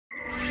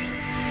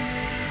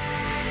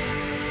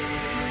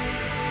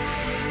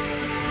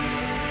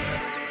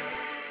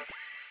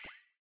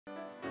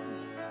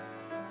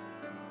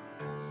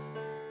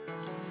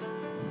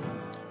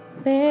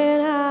When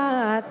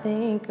I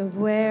think of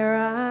where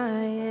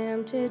I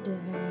am today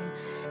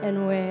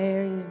and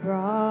where He's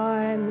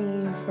brought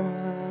me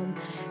from,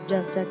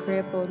 just a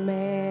crippled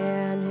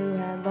man who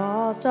had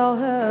lost all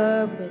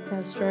hope with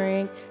no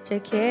strength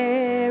to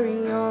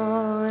carry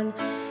on.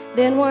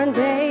 Then one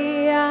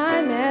day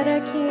I met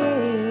a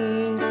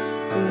king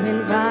who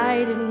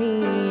invited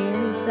me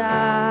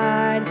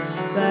inside,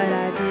 but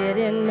I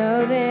didn't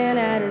know then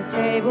at his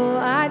table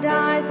I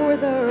dined for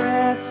the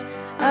rest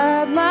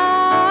of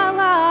my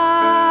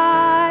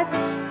life.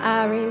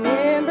 I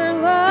remember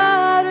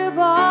Lodabar,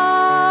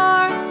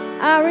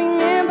 I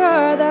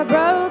remember the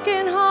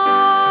broken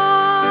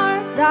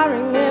hearts, I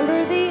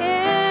remember the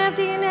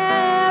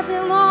emptiness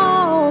and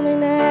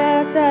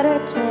loneliness that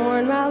had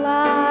torn my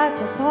life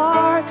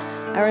apart.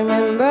 I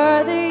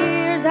remember the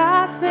years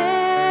I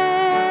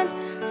spent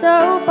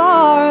so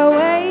far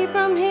away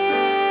from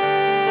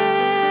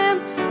Him.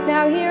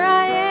 Now here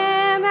I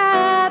am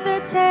at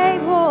the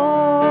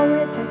table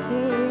with the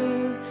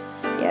King.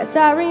 Yes,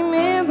 I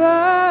remember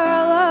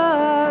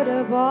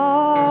Lodabar.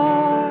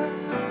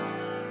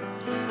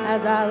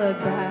 As I look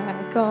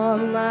back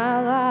on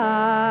my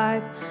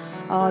life,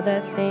 all the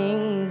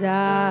things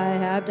I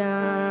have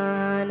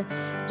done,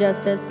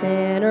 just a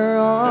sinner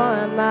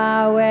on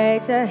my way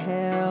to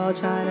hell,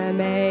 trying to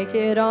make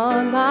it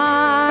on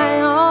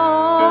my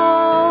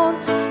own.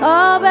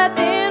 Oh, but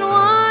then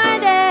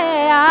one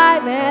day I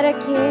met a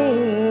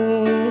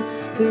king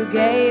who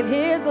gave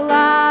his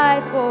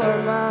life for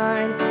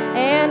mine,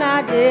 and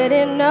I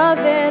didn't know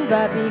then,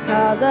 but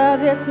because of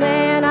this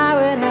man I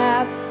would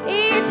have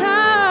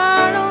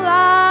eternal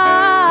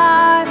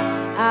life.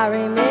 I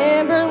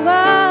remember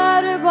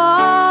Lodabar,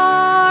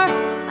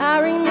 I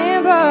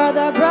remember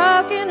the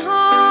broken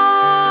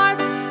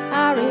hearts,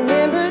 I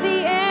remember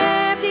the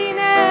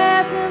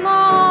emptiness and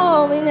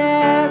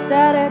loneliness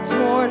that had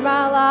torn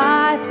my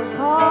life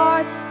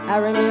apart. I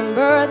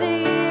remember the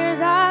years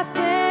I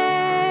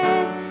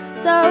spent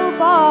so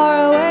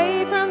far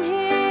away from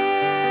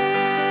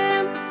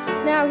Him.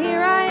 Now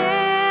here I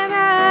am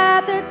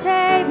at the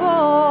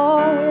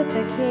table with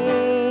the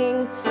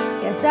King.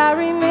 Yes, I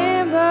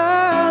remember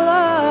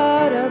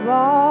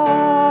Lodabar.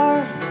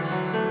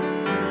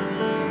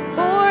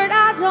 Lord,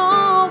 I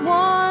don't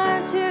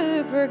want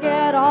to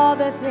forget all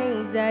the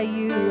things that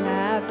you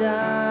have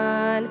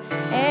done,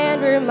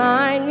 and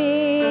remind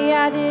me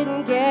I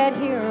didn't get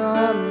here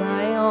on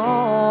my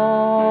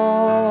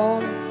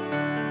own.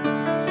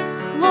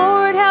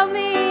 Lord, help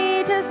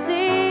me to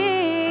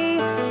see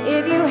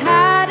if you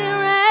hadn't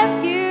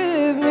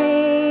rescued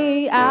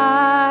me,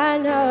 I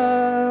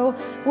know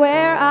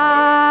where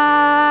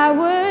I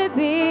would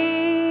be.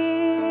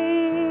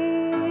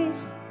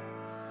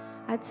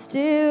 I'd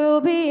still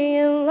be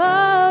in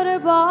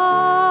Lodabar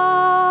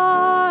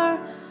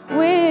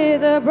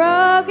with a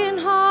broken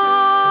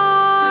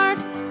heart,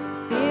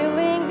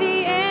 feeling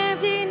the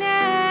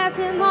emptiness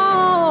and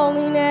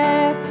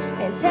loneliness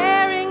and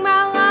tearing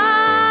my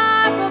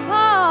life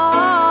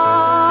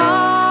apart.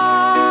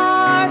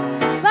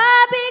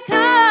 But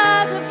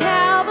because of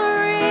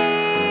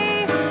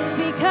Calvary,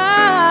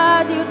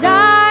 because you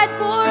died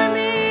for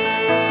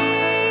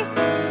me,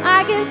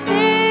 I can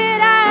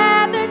sit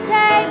at the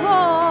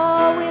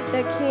table with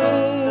the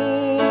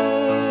King,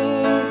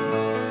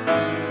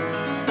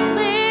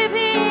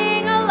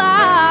 living a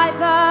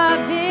life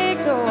of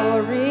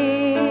victory.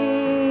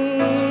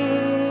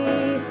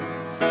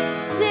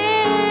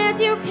 Since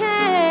you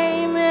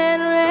came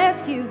and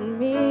rescued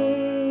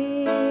me,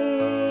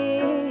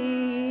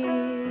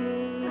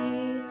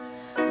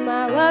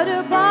 my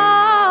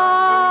Lodabar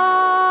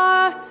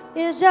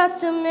is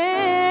just a memory.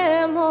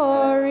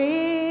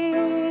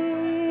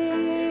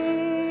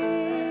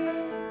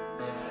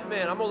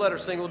 Man, I'm going to let her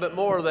sing a little bit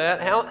more of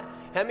that. How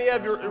many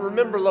of you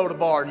remember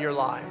Lodabar in your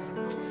life?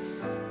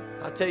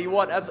 I tell you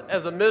what, that's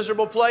a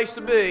miserable place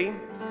to be,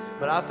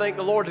 but I think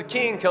the Lord the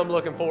King come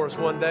looking for us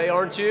one day,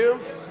 aren't you?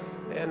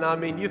 And I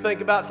mean, you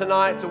think about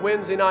tonight, it's a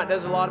Wednesday night,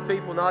 there's a lot of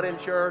people not in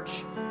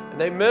church, and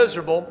they're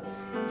miserable,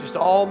 just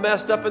all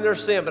messed up in their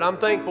sin, but I'm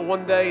thankful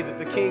one day that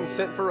the King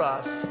sent for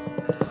us.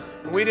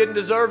 We didn't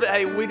deserve it.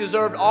 Hey, we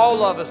deserved,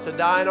 all of us, to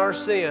die in our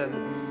sin.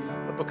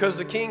 But because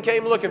the King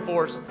came looking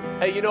for us,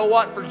 hey, you know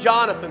what? For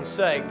Jonathan's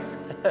sake.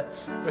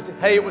 But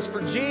hey, it was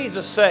for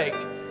Jesus' sake.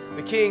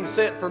 The King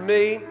sent for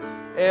me.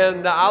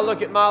 And I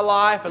look at my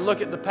life and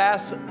look at the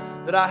past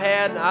that I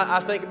had. And I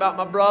think about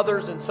my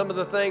brothers and some of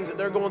the things that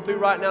they're going through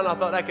right now. And I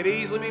thought that could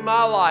easily be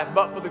my life,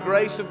 but for the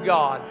grace of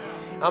God.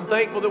 I'm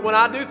thankful that when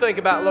I do think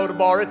about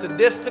Lodabar, it's a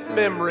distant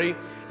memory.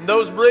 And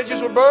those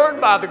bridges were burned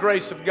by the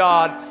grace of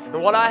God.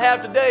 And what I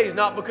have today is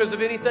not because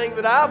of anything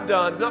that I've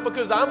done. It's not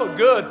because I'm a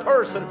good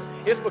person.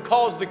 It's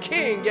because the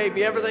King gave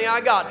me everything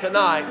I got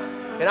tonight.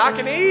 And I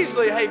can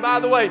easily, hey, by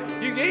the way,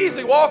 you can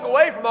easily walk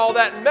away from all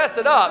that and mess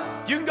it up.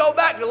 You can go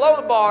back to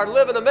Lodabar and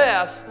live in a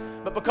mess.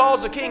 But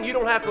because of the King, you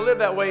don't have to live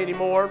that way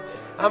anymore.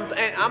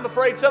 I'm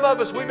afraid some of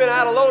us, we've been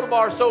out of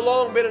Lodabar so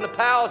long, been in the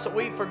palace, that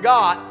we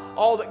forgot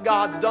all that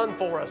God's done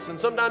for us. And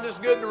sometimes it's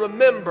good to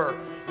remember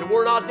that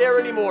we're not there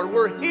anymore.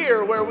 We're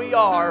here where we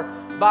are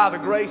by the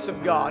grace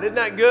of God. Isn't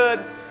that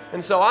good?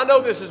 And so I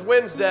know this is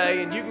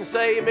Wednesday, and you can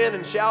say amen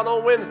and shout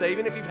on Wednesday,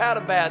 even if you've had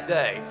a bad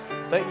day.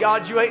 Thank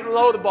God you ain't in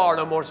Lodabar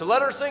no more. So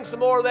let her sing some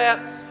more of that,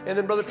 and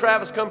then Brother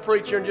Travis come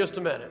preach here in just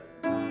a minute.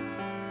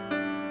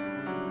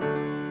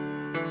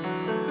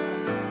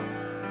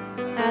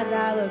 As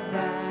I look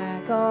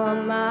back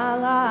on my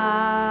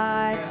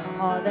life,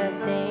 all the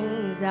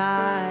things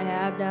I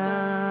have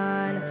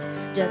done,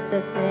 just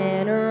a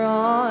sinner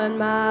on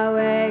my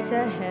way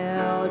to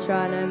hell,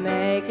 trying to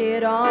make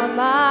it on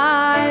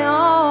my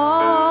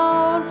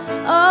own.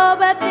 Oh,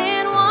 but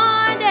then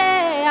one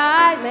day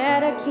I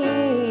met a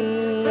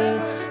king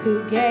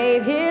who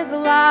gave his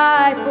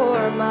life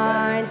for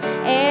mine,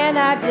 and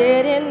I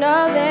didn't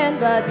know then,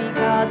 but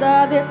because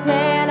of this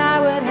man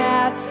I would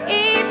have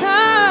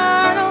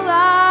eternal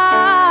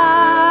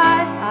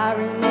life. I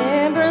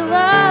remember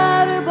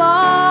Lodabar,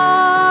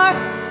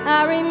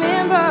 I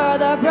remember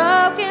the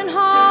broken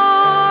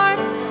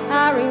hearts,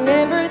 I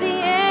remember the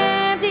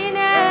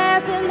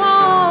emptiness and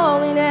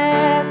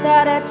loneliness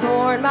that had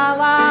torn my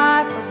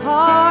life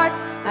apart.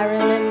 I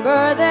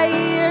remember the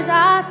years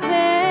I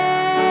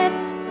spent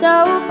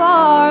so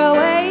far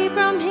away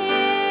from him.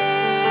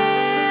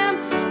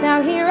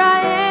 Now here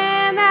I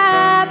am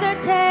at the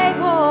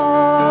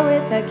table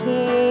with the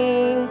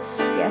king.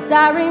 Yes,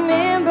 I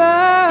remember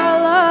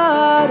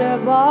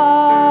Lodabar.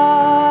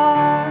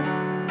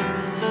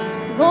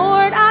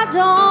 Lord, I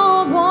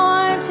don't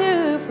want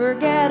to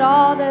forget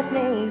all the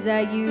things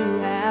that you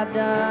have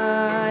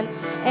done,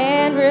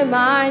 and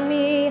remind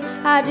me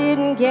I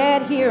didn't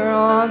get here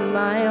on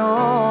my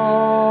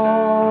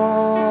own.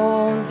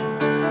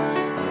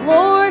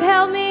 Lord,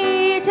 help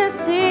me to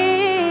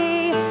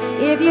see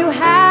if you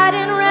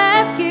hadn't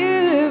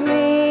rescued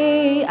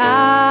me,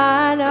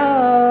 I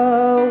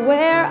know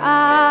where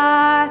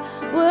I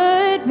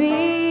would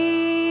be.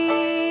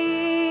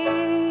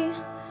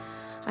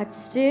 I'd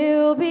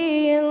still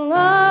be in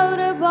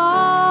Lodabar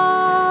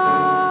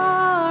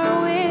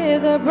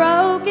with a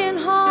broken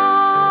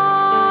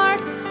heart,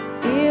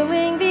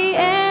 feeling the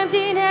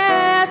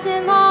emptiness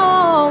and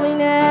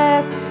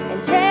loneliness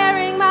and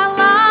tearing my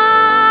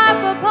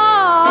life apart.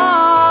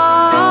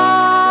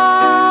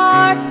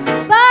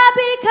 But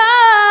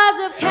because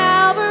of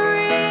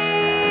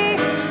Calvary,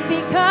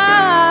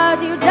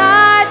 because you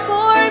died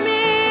for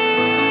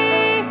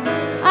me,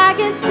 I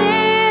can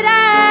sit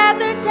at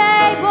the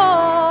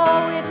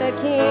table with the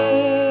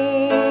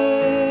King,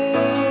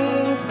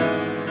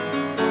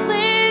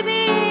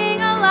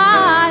 living a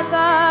life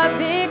of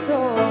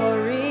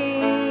victory.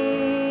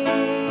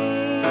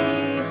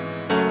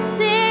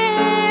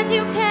 Since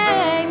you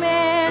came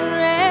and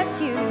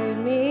rescued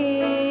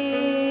me,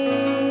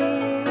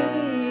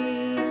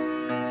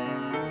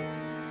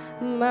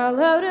 my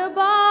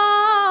Lodabar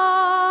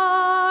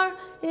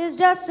is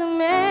just a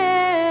memory.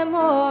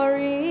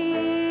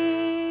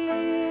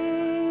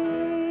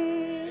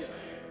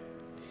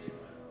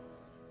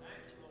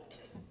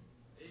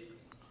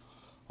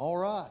 All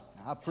right.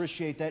 I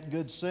appreciate that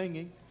good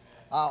singing.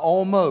 I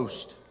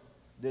almost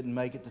didn't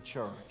make it to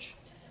church.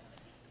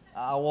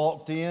 I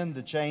walked in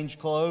to change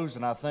clothes,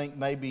 and I think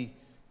maybe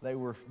they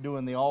were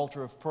doing the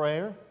altar of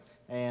prayer.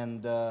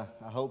 And I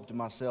hope to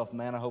myself,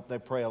 man, I hope they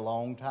pray a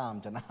long time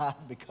tonight,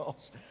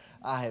 because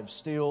I have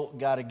still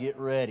got to get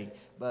ready.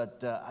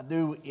 But I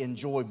do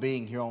enjoy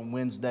being here on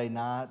Wednesday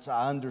nights.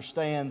 I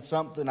understand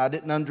something I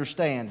didn't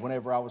understand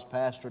whenever I was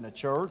pastoring a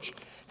church,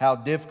 how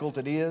difficult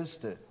it is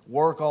to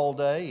work all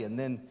day and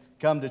then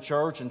come to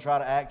church and try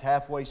to act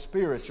halfway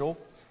spiritual,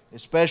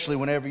 especially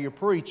whenever you're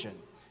preaching.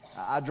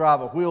 I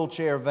drive a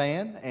wheelchair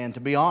van, and to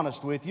be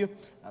honest with you,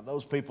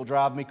 those people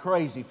drive me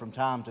crazy from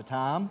time to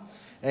time.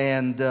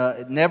 And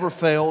it never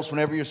fails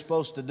whenever you're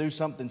supposed to do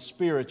something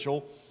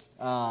spiritual.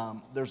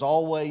 There's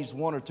always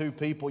one or two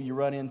people you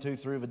run into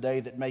through the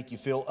day that make you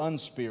feel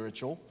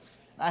unspiritual.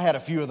 I had a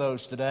few of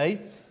those today,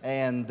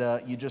 and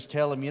you just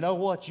tell them, you know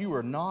what, you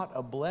are not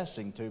a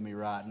blessing to me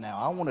right now.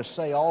 I want to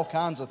say all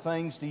kinds of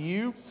things to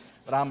you,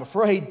 but I'm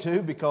afraid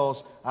to,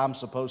 because I'm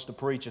supposed to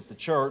preach at the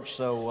church.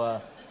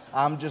 So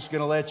I'm just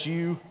going to let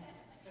you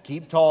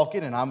keep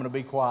talking, and I'm going to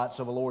be quiet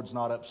so the Lord's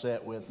not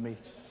upset with me.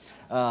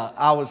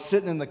 I was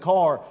sitting in the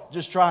car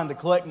just trying to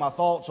collect my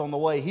thoughts on the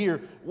way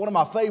here. One of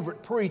my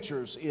favorite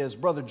preachers is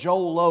Brother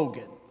Joel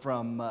Logan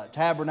from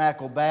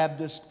Tabernacle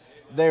Baptist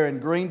there in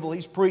Greenville.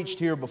 He's preached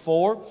here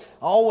before.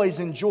 I always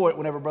enjoy it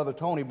whenever Brother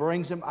Toney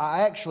brings him.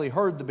 I actually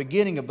heard the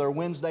beginning of their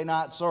Wednesday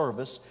night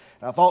service,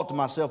 and I thought to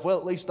myself, well,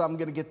 at least I'm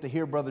going to get to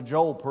hear Brother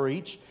Joel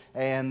preach.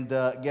 And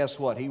guess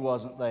what? He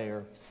wasn't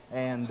there.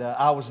 And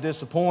I was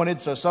disappointed.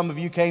 So some of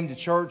you came to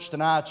church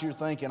tonight, you're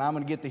thinking, I'm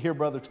going to get to hear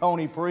Brother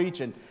Toney preach,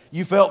 and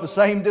you felt the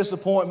same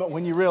disappointment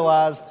when you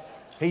realized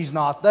he's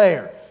not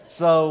there.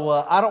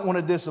 So I don't want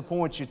to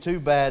disappoint you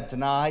too bad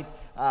tonight.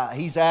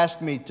 He's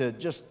asked me to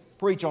just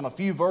preach on a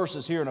few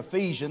verses here in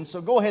Ephesians.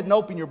 So go ahead and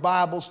open your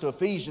Bibles to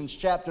Ephesians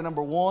chapter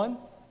number 1.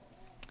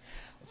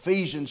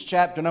 Ephesians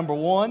chapter number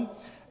 1.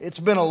 It's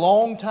been a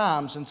long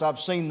time since I've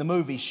seen the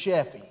movie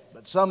Sheffy.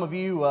 But some of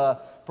you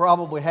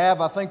probably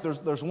have. I think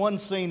there's one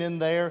scene in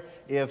there,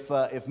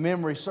 if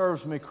memory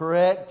serves me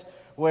correct,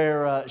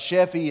 where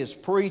Sheffy is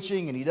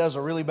preaching and he does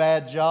a really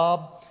bad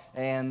job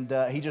and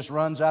he just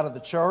runs out of the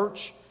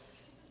church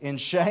in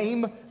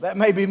shame. That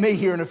may be me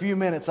here in a few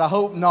minutes. I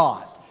hope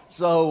not.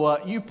 So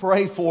you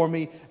pray for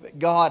me that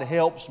God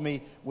helps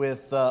me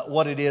with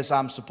what it is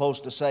I'm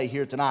supposed to say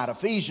here tonight.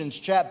 Ephesians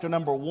chapter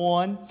number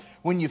 1.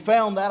 When you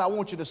found that, I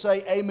want you to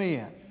say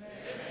amen.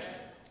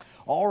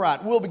 All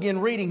right, we'll begin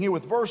reading here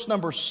with verse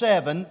number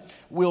 7.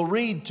 We'll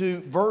read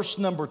to verse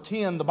number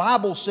 10. The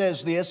Bible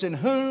says this, in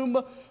whom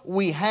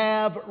we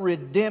have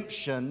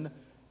redemption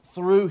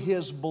through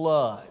His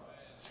blood.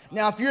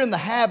 Now, if you're in the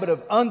habit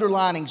of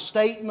underlining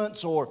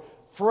statements or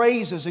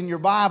phrases in your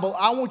Bible,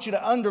 I want you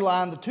to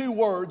underline the two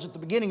words at the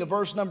beginning of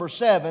verse number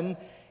 7,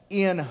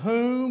 in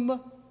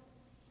whom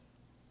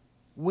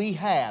we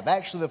have.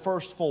 Actually, the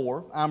first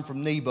four. I'm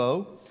from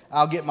Nebo.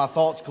 I'll get my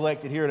thoughts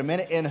collected here in a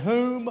minute. In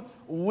whom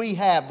we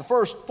have. The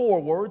first four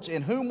words,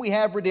 in whom we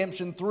have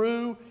redemption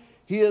through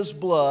His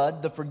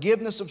blood, the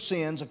forgiveness of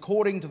sins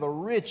according to the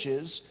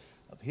riches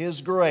of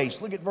His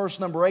grace. Look at verse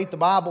number 8. The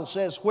Bible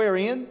says,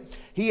 wherein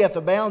He hath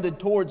abounded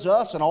towards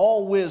us in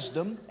all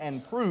wisdom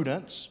and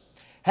prudence,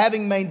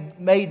 having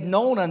made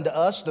known unto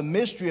us the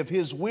mystery of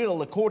His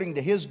will according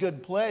to His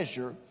good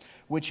pleasure,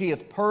 which He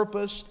hath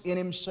purposed in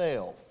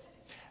Himself,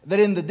 that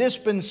in the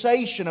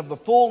dispensation of the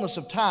fullness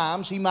of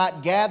times He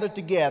might gather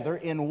together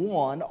in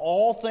one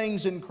all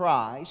things in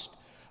Christ,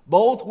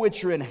 both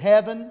which are in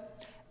heaven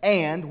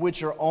and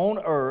which are on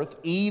earth,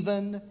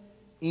 even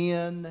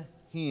in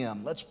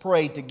Him. Let's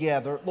pray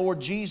together.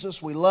 Lord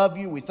Jesus, we love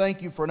You. We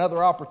thank You for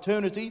another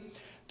opportunity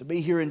to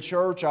be here in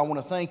church. I want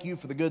to thank You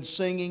for the good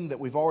singing that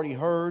we've already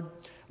heard.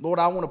 Lord,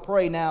 I want to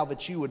pray now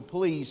that You would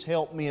please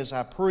help me as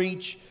I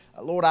preach.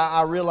 Lord,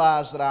 I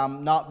realize that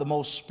I'm not the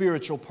most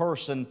spiritual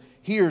person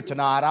here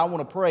tonight. I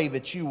want to pray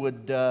that You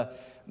would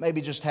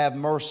maybe just have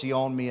mercy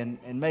on me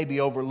and maybe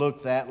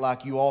overlook that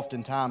like You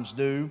oftentimes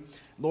do.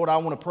 Lord, I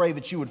want to pray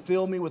that You would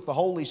fill me with the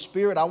Holy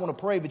Spirit. I want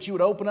to pray that You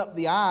would open up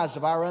the eyes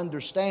of our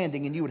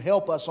understanding and You would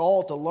help us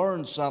all to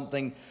learn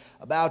something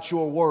about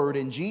Your Word.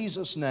 In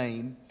Jesus'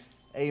 name,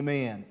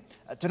 amen.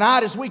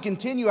 Tonight, as we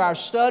continue our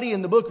study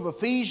in the book of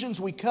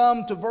Ephesians, we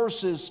come to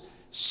verses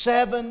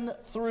 7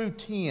 through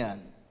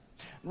 10.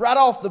 Right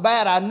off the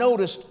bat, I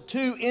noticed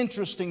two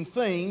interesting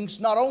things,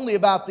 not only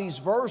about these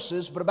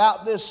verses, but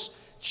about this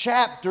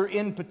chapter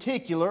in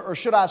particular, or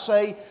should I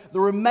say, the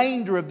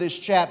remainder of this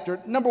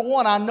chapter. Number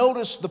one, I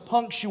noticed the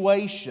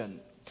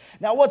punctuation.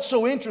 Now, what's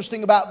so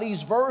interesting about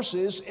these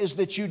verses is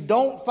that you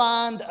don't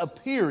find a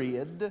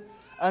period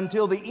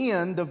until the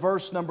end of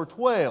verse number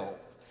 12.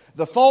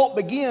 The thought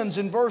begins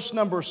in verse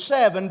number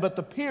 7, but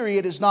the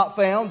period is not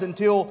found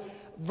until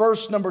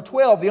verse number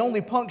 12. The only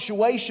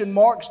punctuation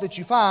marks that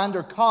you find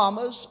are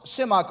commas,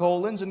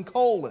 semicolons, and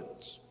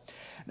colons.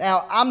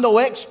 Now, I'm no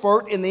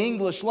expert in the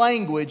English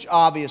language,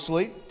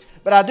 obviously,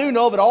 but I do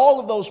know that all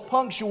of those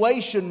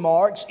punctuation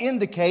marks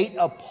indicate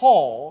a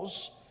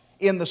pause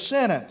in the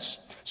sentence.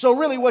 So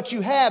really what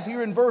you have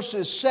here in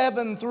verses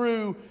 7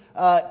 through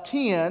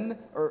 10,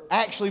 or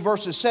actually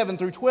verses 7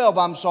 through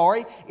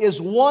 12,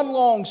 is one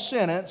long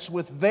sentence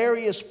with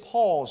various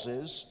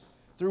pauses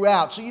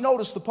throughout. So you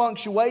notice the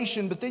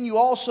punctuation, but then you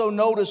also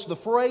notice the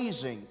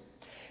phrasing.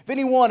 If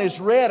anyone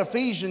has read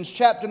Ephesians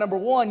chapter number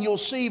 1, you'll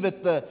see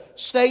that the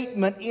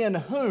statement in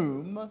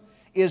whom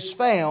is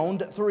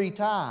found 3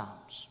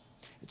 times.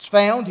 It's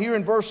found here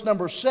in verse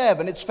number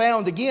 7. It's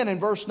found again in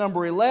verse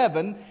number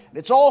 11. And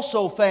it's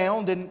also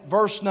found in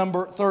verse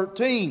number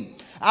 13.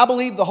 I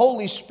believe the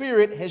Holy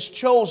Spirit has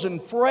chosen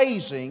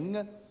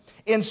phrasing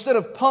instead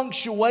of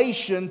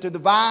punctuation to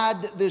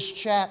divide this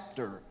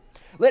chapter.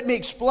 Let me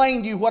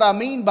explain to you what I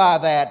mean by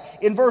that.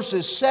 In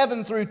verses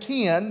 7 through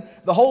 10,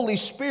 the Holy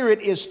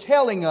Spirit is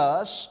telling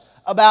us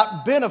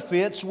about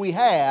benefits we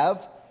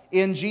have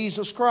in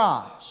Jesus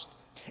Christ.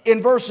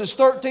 In verses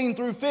 13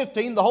 through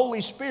 15, the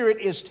Holy Spirit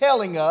is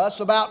telling us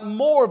about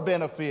more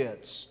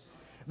benefits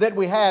that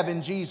we have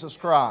in Jesus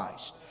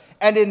Christ.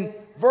 And in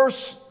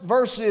verses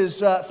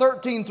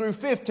 13 through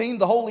 15,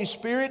 the Holy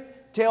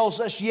Spirit tells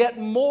us yet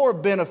more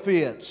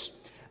benefits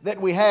that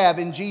we have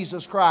in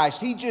Jesus Christ.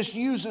 He just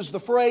uses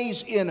the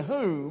phrase in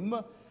whom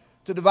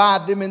to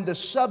divide them into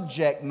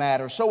subject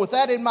matter. So with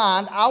that in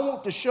mind, I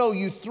want to show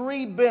you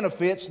 3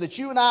 benefits that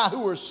you and I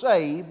who are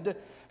saved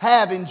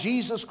have in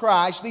Jesus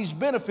Christ. These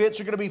benefits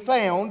are going to be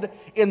found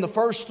in the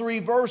first 3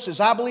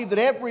 verses. I believe that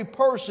every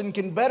person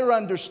can better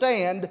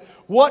understand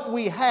what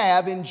we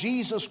have in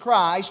Jesus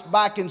Christ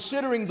by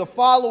considering the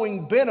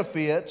following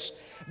benefits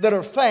that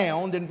are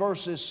found in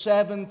verses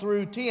 7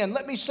 through 10.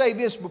 Let me say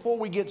this before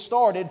we get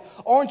started.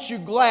 Aren't you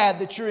glad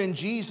that you're in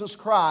Jesus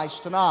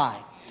Christ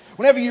tonight?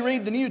 Whenever you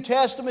read the New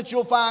Testament,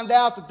 you'll find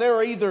out that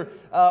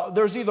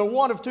there's either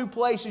one of 2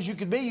 places you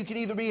could be. You could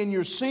either be in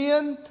your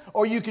sin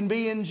or you can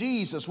be in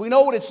Jesus. We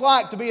know what it's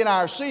like to be in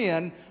our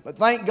sin, but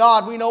thank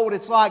God we know what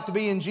it's like to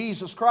be in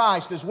Jesus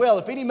Christ as well.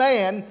 If any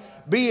man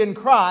be in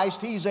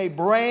Christ, he's a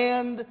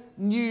brand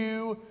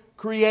new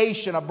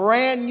creation, a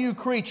brand new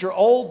creature.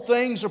 Old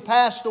things are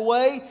passed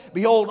away.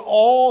 Behold,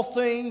 all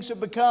things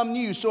have become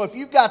new. So if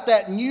you've got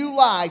that new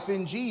life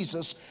in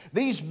Jesus,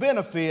 these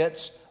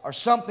benefits are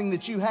something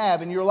that you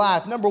have in your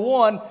life. Number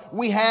one,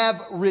 we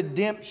have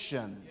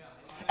redemption.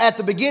 At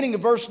the beginning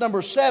of verse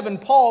number 7,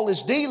 Paul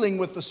is dealing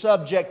with the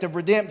subject of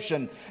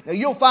redemption. Now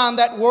you'll find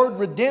that word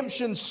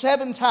redemption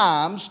 7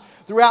 times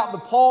throughout the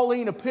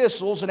Pauline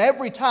epistles, and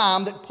every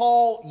time that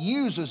Paul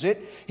uses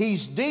it,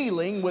 he's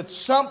dealing with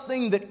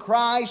something that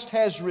Christ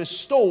has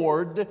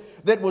restored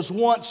that was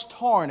once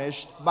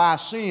tarnished by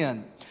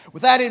sin.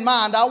 With that in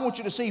mind, I want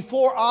you to see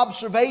 4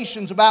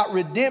 observations about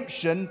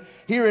redemption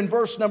here in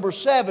verse number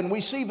 7.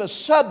 We see the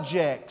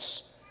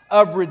subjects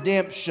of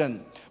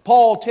redemption.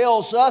 Paul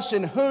tells us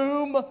in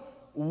whom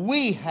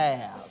we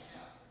have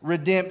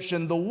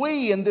redemption. The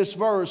we in this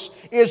verse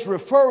is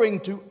referring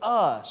to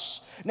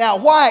us. Now,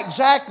 why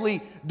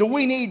exactly do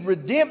we need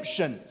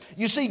redemption?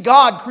 You see,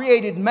 God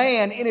created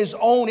man in His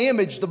own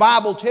image. The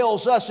Bible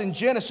tells us in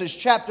Genesis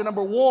chapter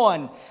number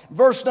 1,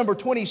 verse number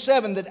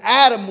 27, that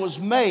Adam was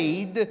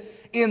made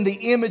in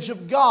the image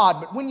of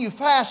God. But when you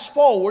fast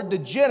forward to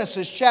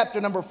Genesis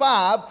chapter number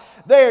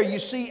 5, there you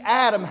see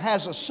Adam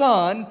has a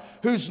son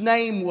whose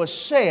name was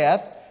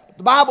Seth.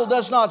 The Bible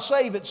does not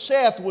say that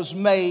Seth was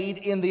made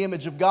in the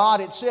image of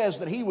God. It says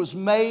that he was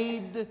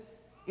made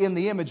in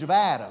the image of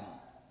Adam.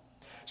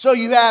 So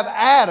you have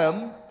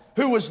Adam,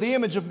 who was the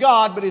image of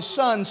God, but his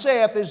son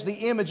Seth is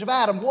the image of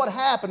Adam. What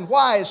happened?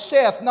 Why is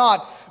Seth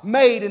not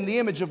made in the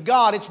image of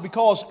God? It's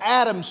because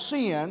Adam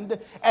sinned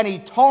and he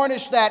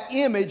tarnished that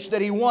image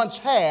that he once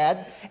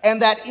had,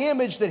 and that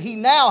image that he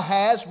now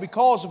has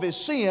because of his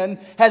sin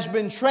has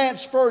been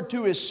transferred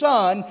to his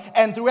son,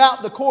 and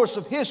throughout the course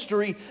of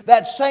history,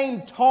 that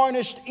same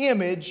tarnished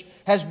image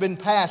has been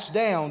passed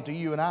down to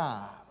you and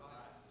I.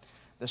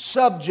 The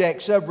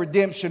subjects of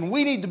redemption.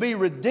 We need to be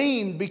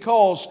redeemed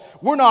because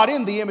we're not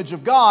in the image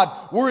of God.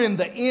 We're in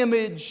the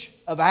image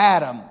of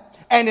Adam.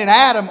 And in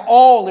Adam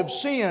all have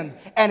sinned.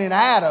 And in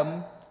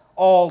Adam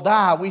all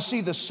die. We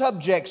see the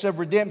subjects of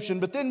redemption.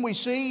 But then we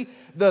see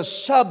the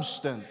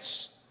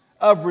substance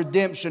of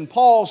redemption.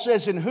 Paul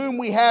says, in whom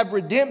we have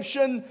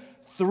redemption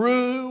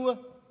through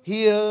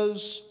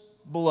His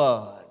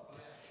blood.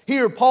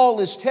 Here Paul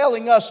is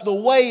telling us the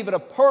way that a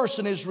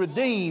person is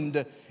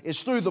redeemed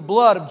is through the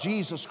blood of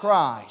Jesus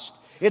Christ.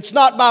 It's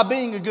not by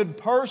being a good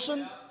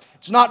person.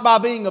 It's not by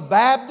being a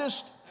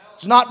Baptist.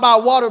 It's not by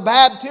water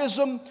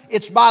baptism.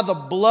 It's by the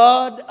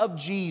blood of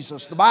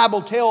Jesus. The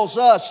Bible tells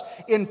us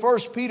in 1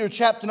 Peter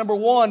chapter number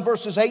 1,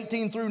 verses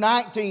 18 through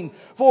 19,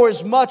 for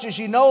as much as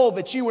you know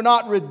that you were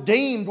not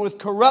redeemed with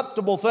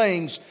corruptible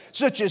things,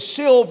 such as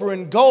silver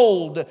and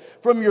gold,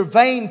 from your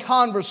vain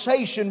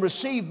conversation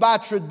received by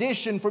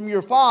tradition from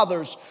your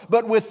fathers,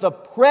 but with the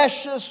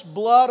precious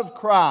blood of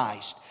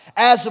Christ,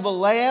 as of a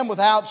lamb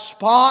without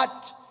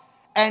spot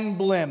and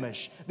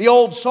blemish. The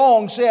old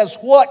song says,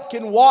 what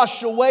can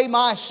wash away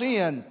my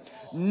sin?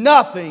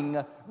 Nothing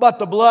but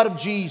the blood of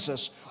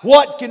Jesus.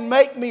 What can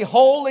make me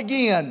whole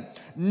again?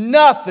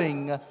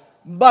 Nothing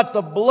but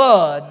the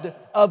blood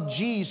of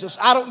Jesus.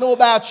 I don't know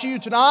about you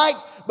tonight,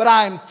 but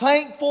I am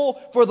thankful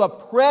for the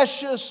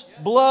precious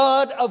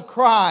blood of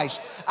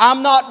Christ.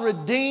 I'm not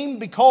redeemed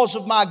because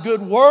of my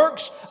good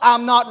works.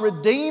 I'm not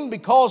redeemed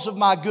because of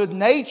my good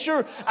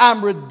nature.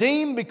 I'm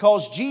redeemed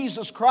because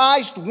Jesus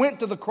Christ went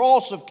to the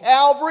cross of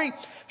Calvary,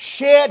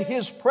 shed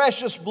His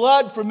precious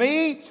blood for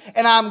me,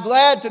 and I'm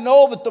glad to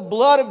know that the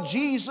blood of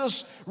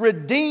Jesus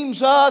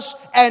redeems us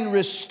and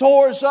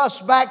restores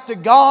us back to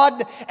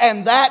God,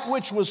 and that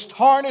which was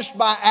tarnished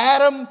by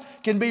Adam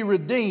can be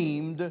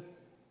redeemed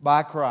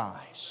by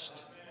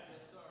Christ.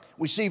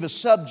 We see the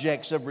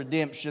subjects of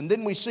redemption.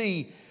 Then we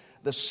see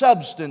the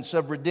substance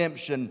of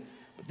redemption.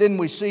 But then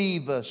we see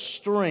the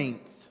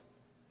strength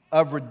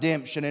of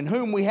redemption. In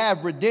whom we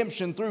have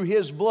redemption through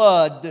His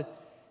blood,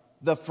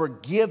 the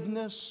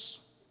forgiveness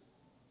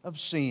of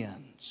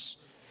sins.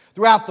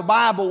 Throughout the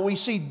Bible, we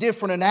see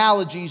different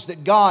analogies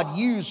that God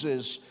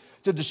uses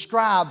to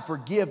describe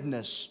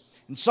forgiveness.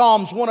 In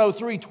Psalms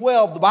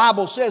 103:12, the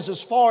Bible says,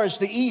 as far as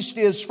the east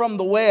is from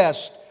the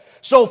west,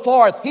 so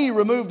far hath He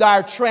removed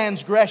our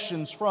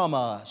transgressions from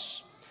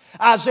us.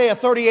 Isaiah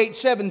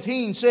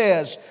 38:17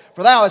 says,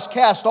 for Thou hast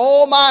cast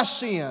all my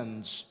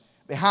sins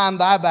behind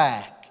Thy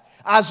back.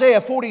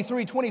 Isaiah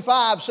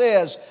 43:25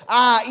 says,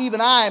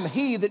 even I am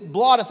He that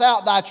blotteth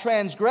out thy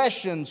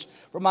transgressions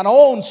for mine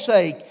own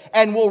sake,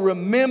 and will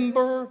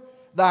remember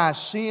thy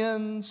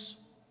sins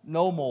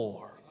no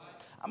more.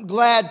 I'm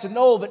glad to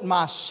know that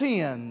my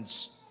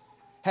sins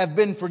have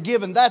been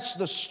forgiven. That's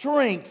the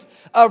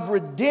strength of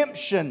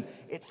redemption.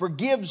 It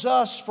forgives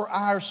us for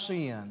our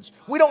sins.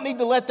 We don't need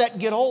to let that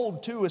get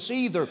old to us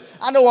either.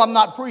 I know I'm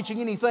not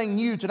preaching anything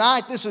new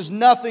tonight. This is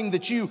nothing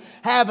that you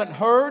haven't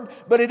heard,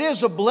 but it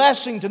is a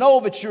blessing to know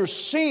that your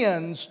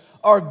sins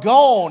are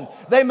gone.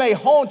 They may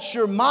haunt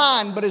your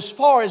mind, but as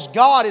far as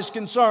God is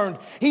concerned,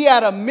 He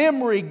had a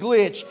memory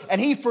glitch and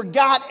He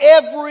forgot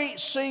every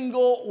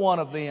single one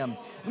of them.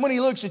 And when He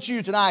looks at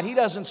you tonight, He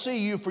doesn't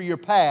see you for your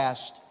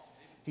past.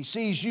 He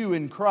sees you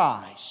in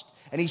Christ.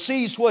 And He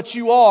sees what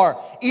you are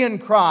in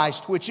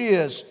Christ, which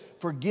is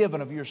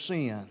forgiven of your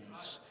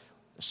sins.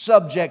 The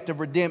subject of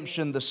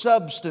redemption, the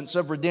substance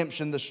of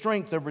redemption, the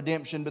strength of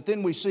redemption. But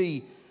then we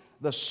see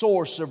the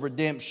source of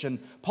redemption.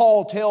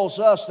 Paul tells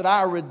us that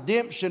our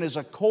redemption is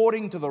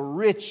according to the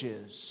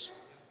riches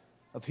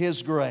of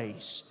His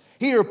grace.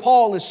 Here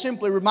Paul is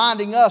simply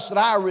reminding us that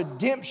our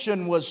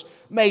redemption was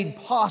made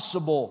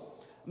possible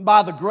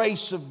by the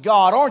grace of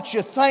God. Aren't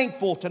you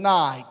thankful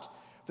tonight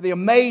for the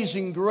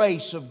amazing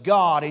grace of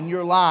God in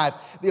your life?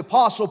 The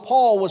Apostle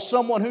Paul was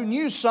someone who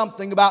knew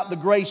something about the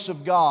grace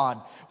of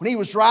God. When he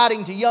was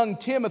writing to young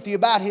Timothy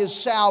about his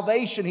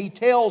salvation, he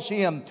tells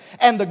him,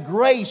 "And the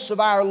grace of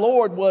our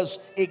Lord was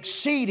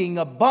exceeding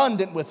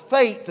abundant with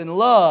faith and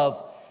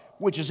love,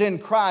 which is in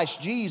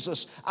Christ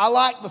Jesus." I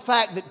like the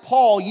fact that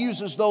Paul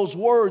uses those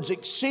words,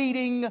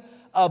 exceeding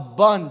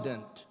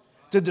abundant,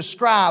 to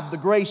describe the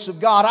grace of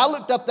God. I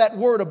looked up that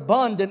word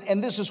abundant,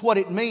 and this is what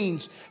it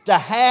means: to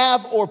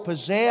have or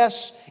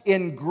possess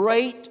in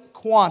great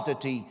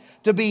quantity,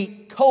 to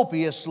be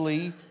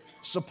copiously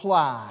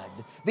supplied.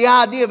 The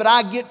idea that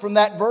I get from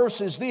that verse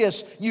is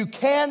this: you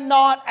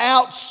cannot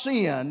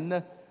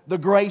out-sin the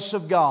grace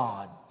of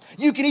God.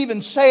 You can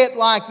even say it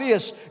like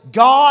this: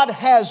 God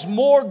has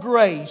more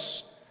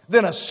grace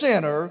than a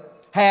sinner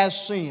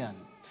has sin.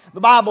 The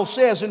Bible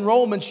says in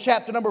Romans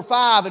chapter number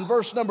 5 and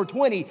verse number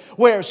 20,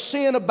 where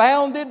sin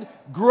abounded,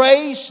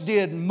 grace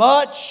did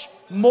much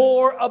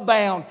more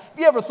abound. Have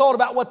you ever thought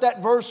about what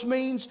that verse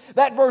means?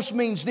 That verse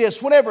means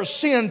this: whenever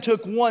sin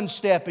took one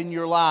step in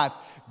your life,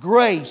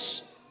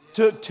 grace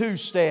took 2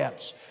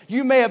 steps.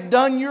 You may have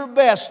done your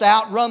best to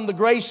outrun the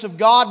grace of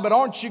God, but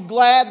aren't you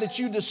glad that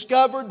you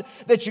discovered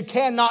that you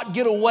cannot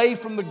get away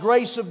from the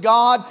grace of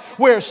God?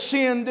 Where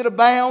sin did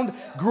abound,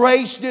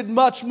 grace did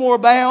much more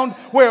abound.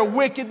 Where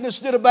wickedness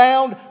did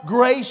abound,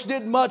 grace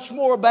did much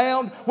more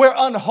abound. Where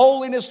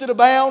unholiness did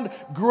abound,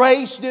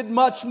 grace did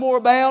much more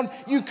abound.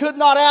 You could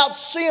not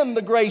out-sin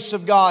the grace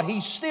of God.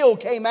 He still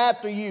came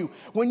after you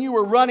when you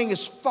were running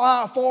as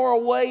far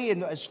away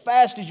and as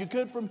fast as you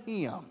could from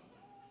Him.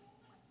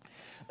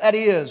 That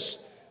is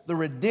the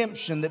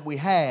redemption that we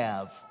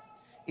have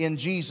in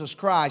Jesus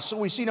Christ. So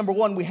we see, number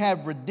one, we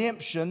have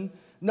redemption.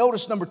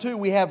 Notice, number two,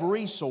 we have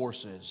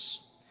resources.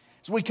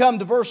 As we come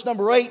to verse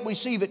number 8, we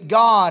see that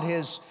God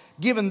has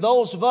given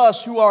those of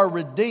us who are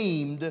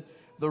redeemed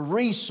the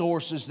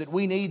resources that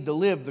we need to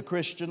live the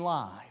Christian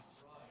life.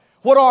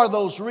 What are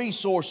those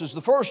resources?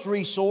 The first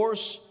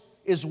resource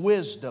is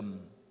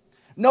wisdom.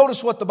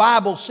 Notice what the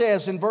Bible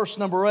says in verse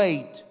number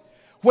 8.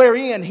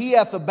 Wherein He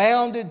hath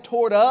abounded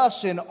toward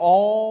us in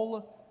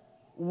all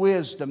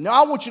wisdom.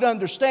 Now I want you to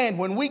understand,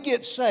 when we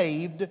get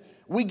saved,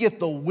 we get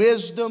the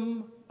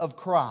wisdom of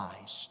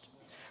Christ.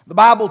 The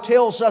Bible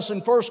tells us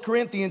in 1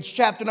 Corinthians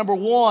chapter number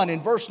 1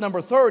 and verse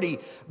number 30,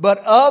 but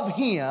of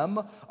Him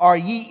are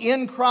ye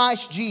in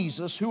Christ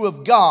Jesus, who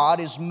of God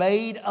is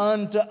made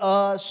unto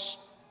us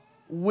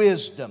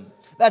wisdom.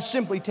 That's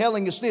simply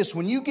telling us this: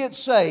 when you get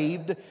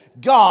saved,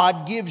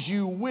 God gives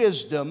you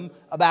wisdom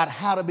about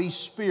how to be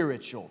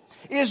spiritual.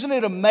 Isn't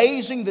it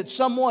amazing that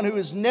someone who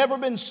has never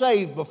been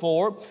saved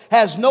before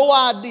has no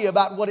idea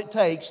about what it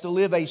takes to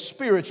live a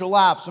spiritual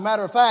life? As a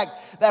matter of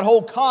fact, that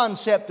whole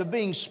concept of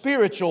being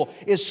spiritual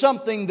is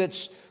something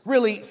that's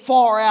really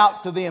far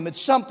out to them.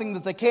 It's something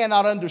that they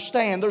cannot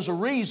understand. There's a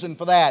reason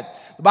for that.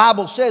 The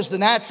Bible says, the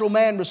natural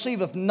man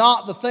receiveth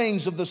not the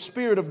things of the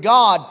Spirit of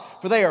God,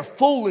 for they are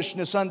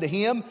foolishness unto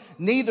him,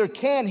 neither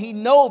can he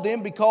know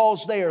them,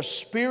 because they are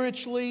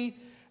spiritually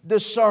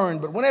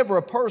discerned. But whenever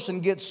a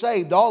person gets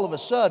saved, all of a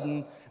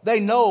sudden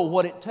they know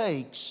what it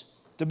takes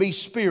to be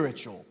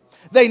spiritual.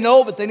 They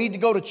know that they need to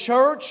go to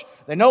church.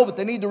 They know that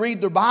they need to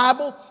read their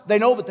Bible. They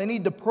know that they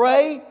need to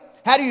pray.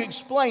 How do you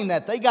explain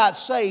that? They got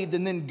saved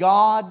and then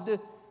God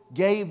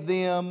gave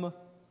them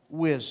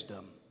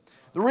wisdom.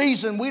 The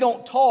reason we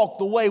don't talk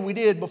the way we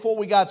did before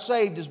we got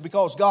saved is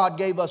because God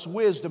gave us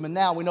wisdom, and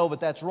now we know that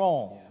that's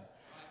wrong.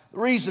 The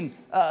reason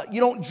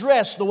you don't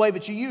dress the way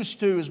that you used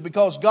to is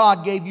because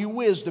God gave you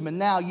wisdom, and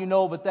now you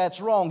know that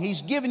that's wrong.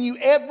 He's given you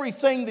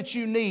everything that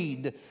you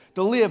need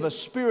to live a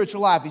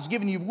spiritual life. He's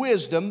given you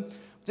wisdom,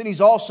 but then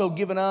He's also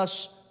given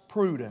us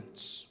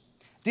prudence.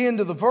 At the end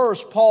of the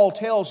verse, Paul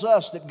tells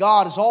us that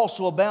God has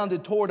also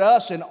abounded toward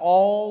us in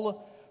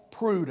all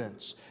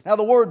prudence. Now,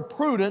 the word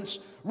prudence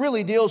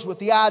really deals with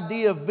the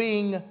idea of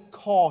being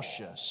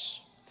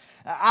cautious.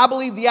 I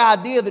believe the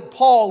idea that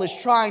Paul is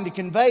trying to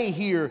convey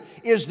here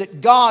is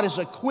that God has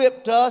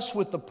equipped us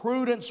with the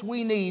prudence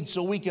we need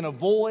so we can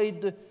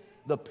avoid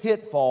the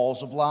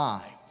pitfalls of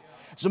life.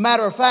 As a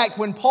matter of fact,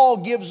 when Paul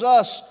gives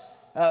us,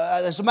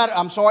 as a matter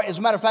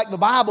of fact, the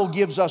Bible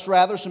gives us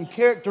rather some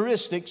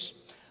characteristics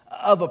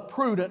of a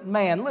prudent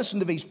man. Listen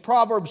to these.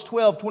 Proverbs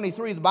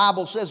 12:23, the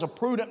Bible says, a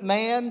prudent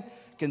man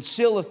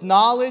concealeth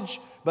knowledge,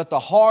 but the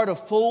heart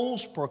of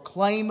fools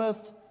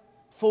proclaimeth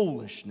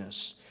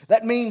foolishness.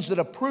 That means that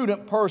a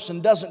prudent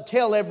person doesn't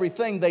tell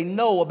everything they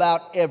know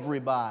about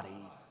everybody.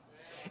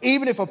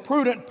 Even if a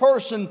prudent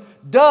person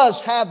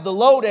does have the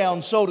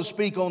lowdown, so to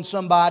speak, on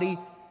somebody,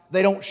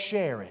 they don't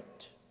share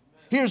it.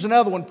 Here's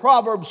another one,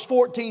 Proverbs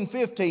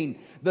 14:15.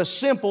 The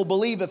simple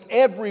believeth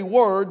every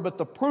word, but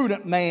the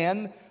prudent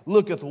man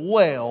looketh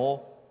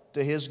well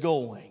to his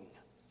going.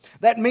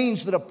 That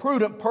means that a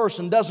prudent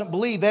person doesn't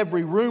believe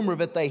every rumor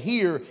that they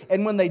hear,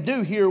 and when they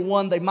do hear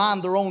one, they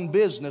mind their own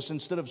business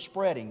instead of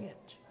spreading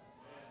it.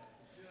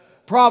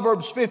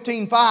 Proverbs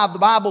 15:5, the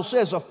Bible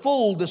says, a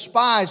fool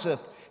despiseth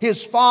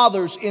his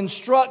father's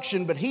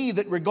instruction, but he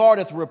that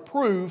regardeth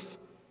reproof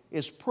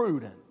is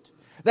prudent.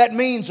 That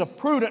means a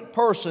prudent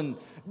person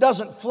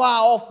doesn't fly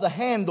off the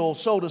handle,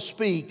 so to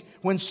speak,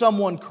 when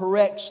someone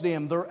corrects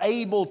them. They're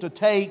able to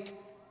take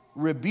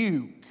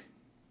rebuke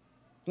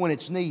when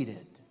it's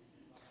needed.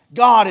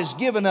 God has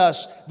given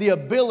us the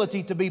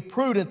ability to be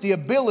prudent, the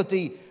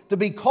ability to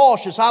be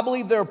cautious. I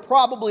believe there are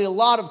probably a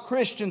lot of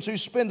Christians who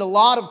spend a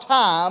lot of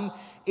time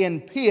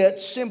in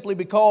pits simply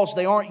because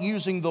they aren't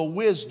using the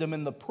wisdom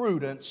and the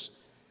prudence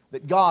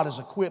that God has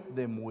equipped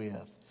them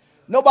with.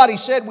 Nobody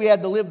said we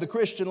had to live the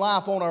Christian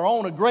life on our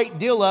own. A great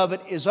deal of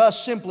it is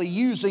us simply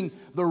using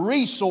the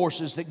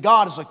resources that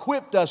God has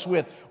equipped us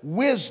with.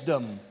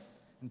 Wisdom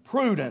and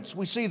prudence.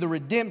 We see the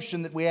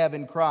redemption that we have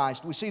in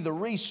Christ. We see the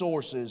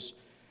resources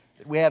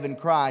that we have in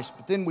Christ.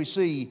 But then we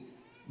see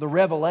the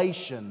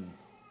revelation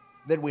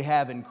that we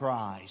have in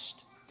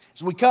Christ.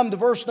 As we come to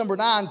verse number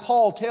 9,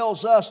 Paul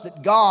tells us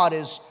that God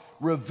has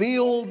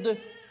revealed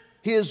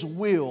His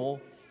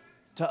will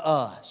to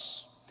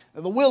us.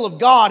 Now, the will of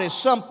God is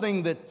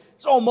something that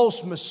it's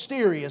almost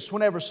mysterious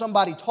whenever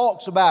somebody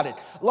talks about it.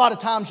 A lot of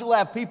times you'll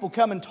have people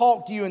come and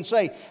talk to you and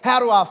say, how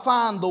do I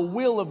find the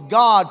will of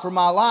God for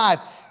my life?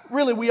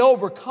 Really, we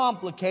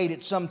overcomplicate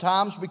it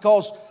sometimes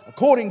because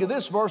according to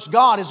this verse,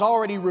 God has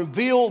already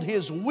revealed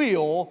His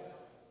will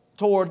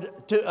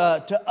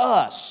to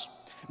us.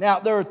 Now,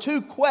 there are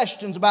two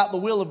questions about the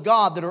will of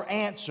God that are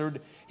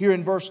answered here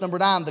in verse number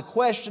 9. The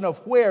question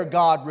of where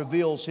God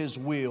reveals His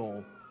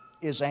will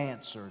is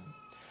answered.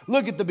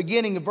 Look at the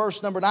beginning of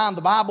verse number 9.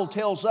 The Bible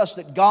tells us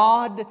that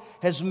God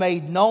has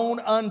made known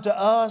unto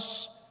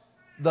us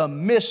the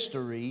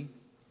mystery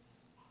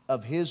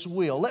of His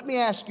will. Let me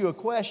ask you a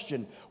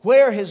question.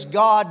 Where has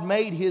God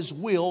made His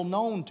will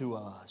known to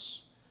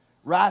us?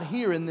 Right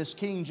here in this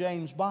King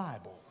James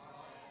Bible.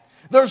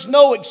 There's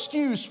no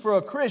excuse for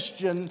a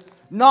Christian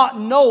not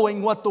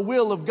knowing what the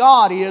will of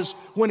God is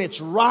when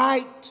it's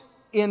right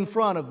in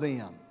front of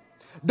them.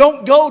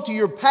 Don't go to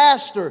your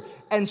pastor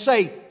and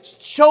say,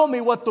 show me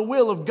what the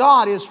will of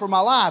God is for my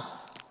life.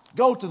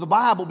 Go to the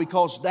Bible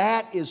because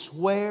that is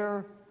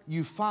where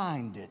you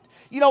find it.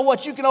 You know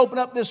what? You can open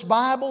up this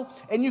Bible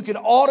and you can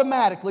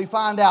automatically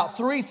find out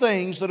three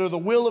things that are the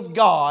will of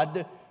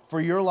God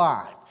for your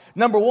life.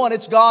 Number one,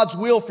 it's God's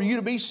will for you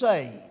to be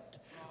saved.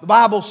 The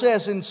Bible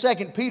says in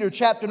 2 Peter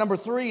chapter number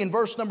 3 and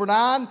verse number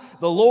 9,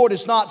 the Lord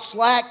is not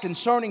slack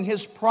concerning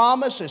His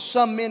promise, as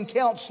some men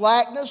count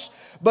slackness,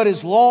 but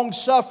is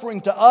long-suffering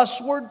to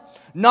usward,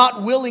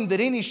 not willing that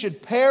any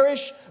should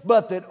perish,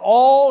 but that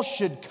all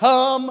should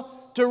come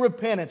to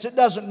repentance. It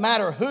doesn't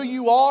matter who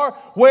you are,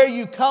 where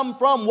you come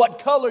from, what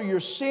color your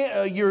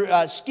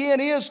skin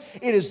is.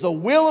 It is the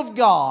will of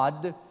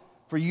God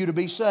for you to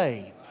be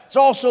saved. It's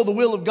also the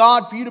will of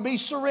God for you to be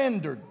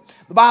surrendered.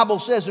 The Bible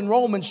says in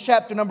Romans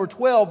chapter number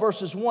 12,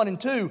 verses 1 and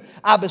 2,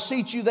 I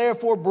beseech you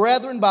therefore,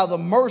 brethren, by the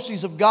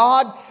mercies of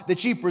God,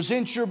 that ye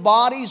present your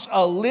bodies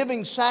a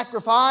living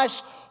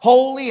sacrifice,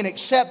 holy and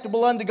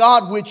acceptable unto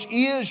God, which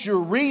is your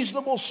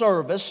reasonable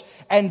service.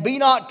 And be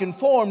not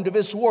conformed to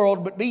this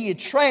world, but be ye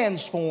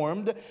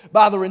transformed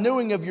by the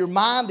renewing of your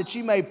mind, that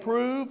ye may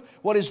prove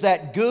what is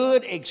that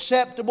good,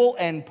 acceptable,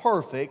 and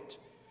perfect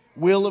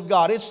will of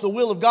God. It's the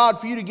will of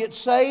God for you to get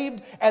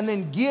saved and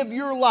then give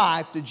your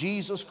life to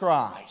Jesus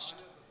Christ.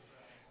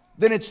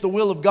 Then it's the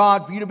will of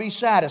God for you to be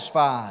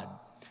satisfied.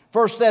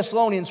 1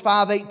 Thessalonians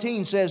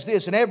 5:18 says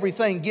this, in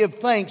everything give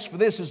thanks, for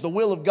this is the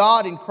will of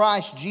God in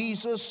Christ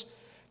Jesus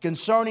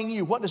concerning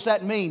you. What does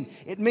that mean?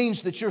 It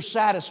means that you're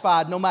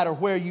satisfied no matter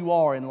where you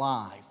are in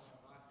life.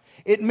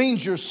 It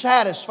means you're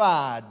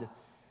satisfied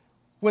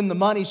when the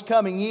money's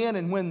coming in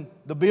and when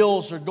the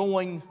bills are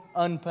going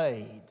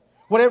unpaid.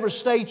 Whatever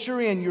state you're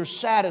in, you're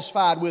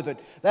satisfied with it.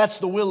 That's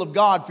the will of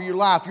God for your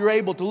life. You're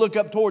able to look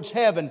up towards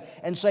heaven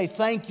and say,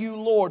 thank you,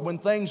 Lord, when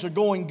things are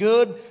going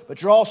good.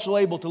 But you're also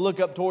able to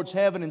look up towards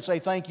heaven and say,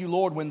 thank you,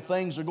 Lord, when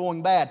things are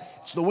going bad.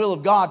 It's the will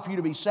of God for you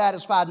to be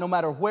satisfied no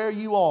matter where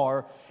you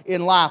are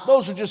in life.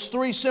 Those are just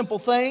three simple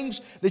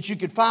things that you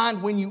could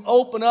find when you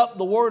open up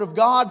the Word of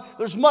God.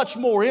 There's much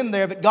more in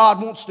there that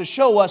God wants to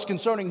show us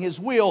concerning His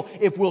will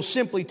if we'll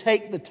simply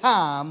take the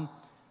time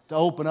to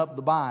open up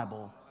the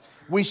Bible.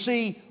 We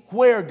see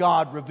where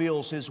God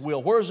reveals His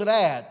will. Where's it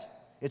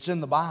at? It's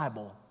in the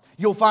Bible.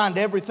 You'll find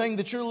everything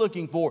that you're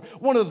looking for.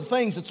 One of the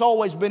things that's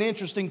always been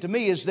interesting to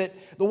me is that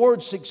the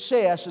word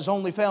success is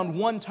only found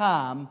one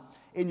time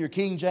in your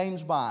King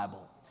James Bible.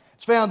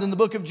 It's found in the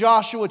book of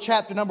Joshua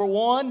chapter number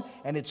 1,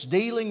 and it's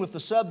dealing with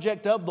the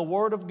subject of the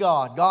Word of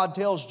God. God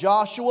tells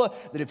Joshua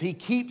that if he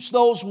keeps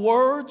those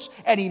words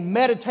and he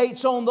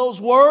meditates on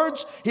those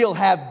words, he'll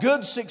have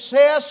good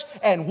success,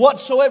 and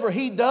whatsoever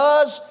he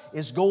does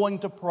is going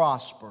to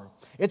prosper.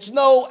 It's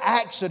no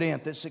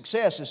accident that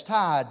success is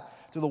tied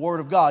to the Word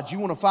of God. You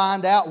want to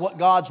find out what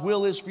God's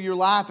will is for your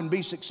life and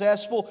be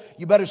successful?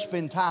 You better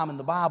spend time in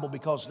the Bible,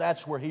 because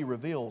that's where He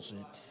reveals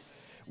it.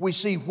 We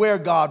see where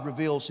God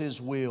reveals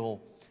His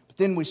will, but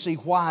then we see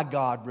why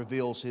God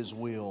reveals His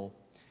will.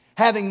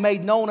 Having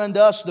made known unto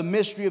us the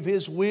mystery of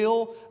His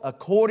will,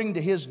 according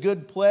to His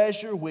good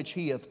pleasure, which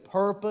He hath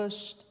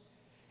purposed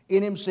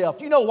in Himself.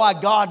 Do you know why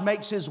God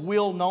makes His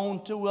will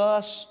known to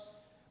us?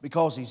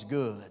 Because He's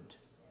good.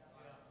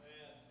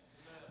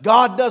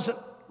 God doesn't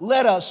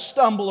let us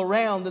stumble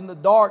around in the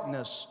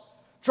darkness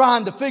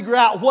trying to figure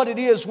out what it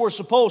is we're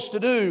supposed to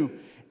do.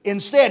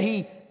 Instead,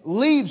 He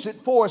leaves it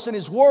for us in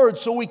His Word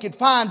so we could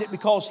find it,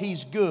 because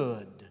He's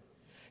good.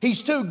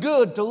 He's too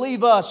good to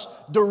leave us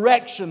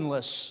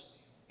directionless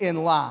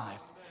in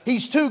life.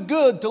 He's too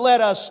good to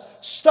let us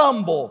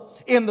stumble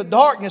in the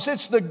darkness.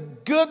 It's the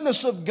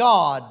goodness of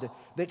God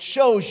that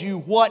shows you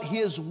what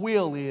His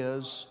will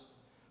is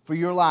for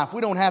your life.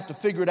 We don't have to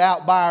figure it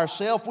out by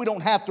ourselves. We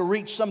don't have to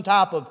reach some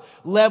type of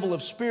level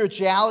of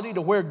spirituality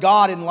to where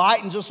God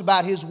enlightens us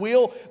about His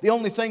will. The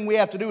only thing we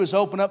have to do is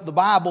open up the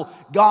Bible.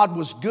 God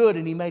was good,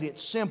 and He made it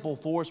simple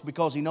for us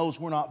because He knows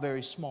we're not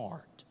very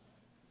smart.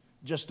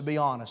 Just to be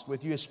honest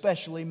with you,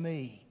 especially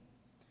me.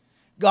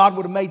 God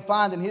would have made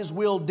finding His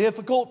will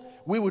difficult,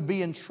 we would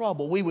be in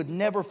trouble. We would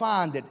never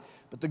find it.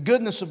 But the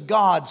goodness of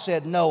God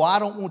said, no, I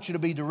don't want you to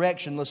be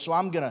directionless, so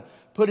I'm going to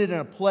put it in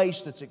a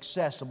place that's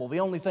accessible.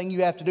 The only thing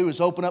you have to do is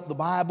open up the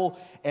Bible,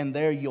 and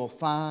there you'll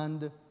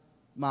find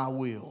my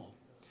will.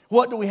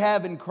 What do we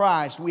have in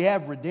Christ? We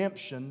have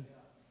redemption.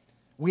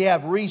 We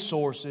have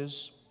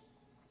resources.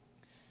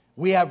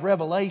 We have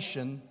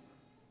revelation.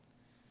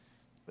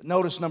 But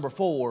notice number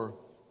 4,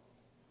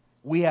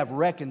 we have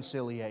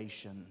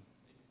reconciliation.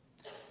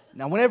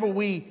 Now, whenever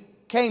we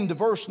came to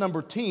verse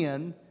number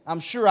 10, I'm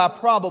sure I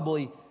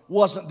probably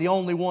wasn't the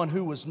only one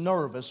who was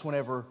nervous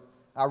whenever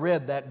I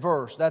read that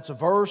verse. That's a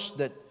verse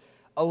that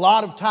a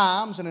lot of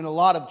times and in a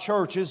lot of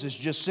churches is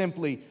just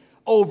simply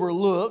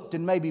overlooked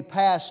and maybe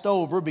passed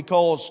over,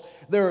 because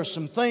there are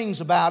some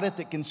things about it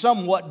that can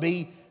somewhat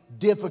be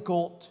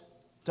difficult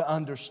to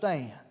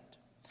understand.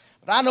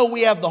 But I know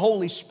we have the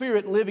Holy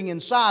Spirit living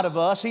inside of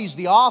us. He's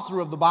the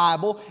author of the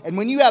Bible. And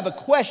when you have a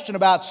question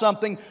about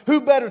something, who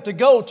better to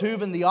go to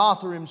than the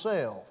author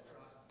himself?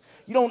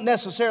 You don't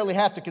necessarily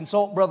have to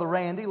consult Brother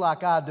Randy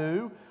like I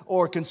do,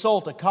 or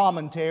consult a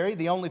commentary.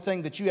 The only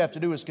thing that you have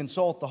to do is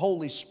consult the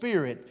Holy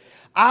Spirit.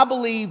 I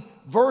believe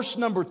verse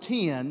number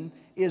 10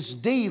 is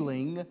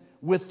dealing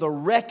with the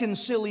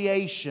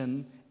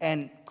reconciliation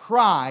and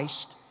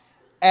Christ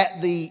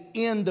at the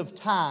end of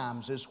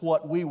times, is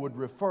what we would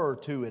refer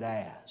to it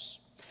as.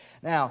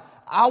 Now,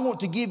 I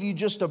want to give you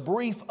just a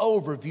brief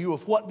overview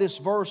of what this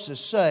verse is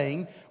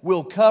saying.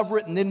 We'll cover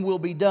it and then we'll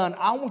be done.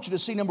 I want you to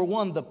see, number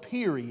 1, the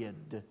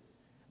period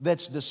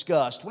that's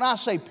discussed. When I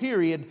say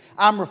period,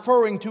 I'm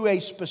referring to a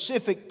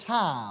specific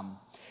time.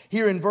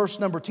 Here in verse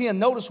number 10,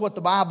 notice what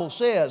the Bible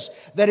says,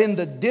 that in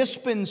the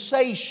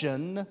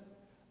dispensation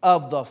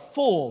of the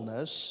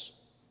fullness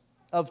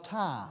of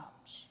time.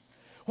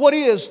 What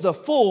is the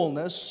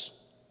fullness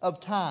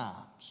of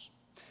times?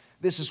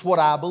 This is what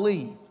I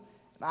believe.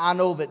 I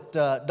know that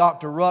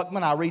Dr.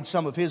 Ruckman, I read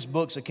some of his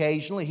books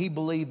occasionally. He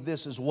believed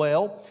this as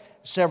well.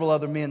 Several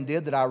other men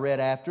did that I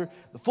read after.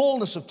 The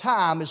fullness of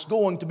time is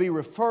going to be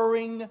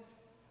referring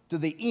to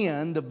the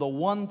end of the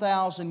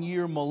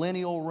 1,000-year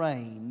millennial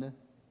reign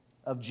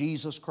of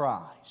Jesus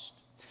Christ.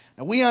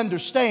 Now we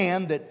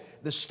understand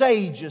that the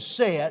stage is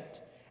set,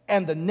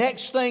 and the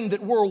next thing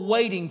that we're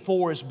waiting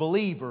for as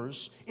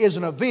believers is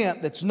an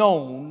event that's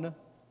known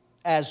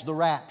as the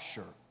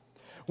rapture.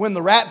 When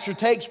the rapture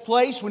takes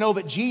place, we know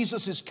that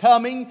Jesus is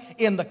coming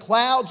in the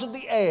clouds of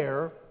the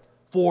air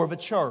for the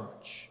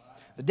church.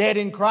 The dead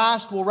in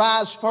Christ will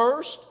rise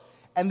first,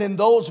 and then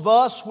those of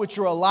us which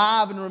are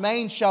alive and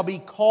remain shall be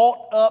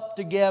caught up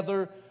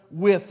together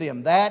with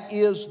Him. That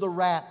is the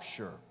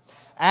rapture.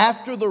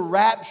 After the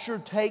rapture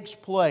takes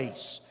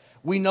place,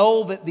 we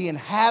know that the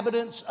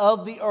inhabitants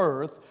of the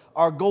earth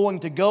are going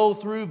to go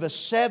through the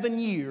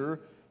 7-year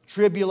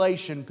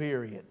tribulation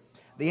period.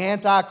 The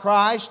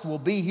Antichrist will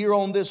be here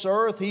on this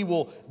earth. He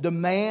will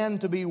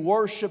demand to be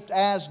worshiped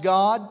as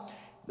God.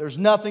 There's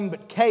nothing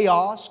but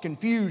chaos,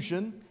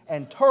 confusion,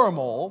 and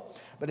turmoil.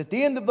 But at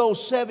the end of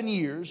those 7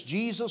 years,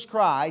 Jesus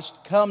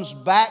Christ comes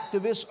back to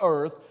this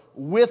earth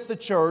with the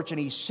church, and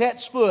He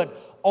sets foot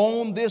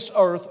on this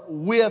earth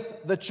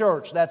with the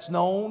church. That's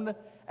known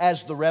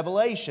as the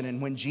revelation.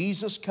 And when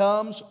Jesus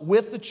comes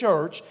with the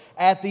church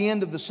at the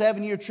end of the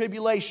 7-year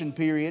tribulation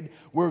period,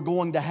 we're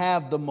going to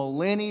have the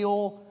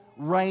millennial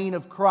reign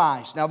of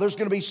Christ. Now there's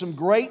going to be some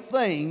great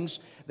things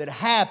that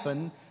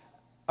happen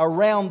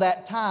around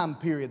that time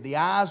period. The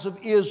eyes of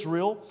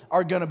Israel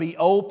are going to be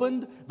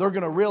opened. They're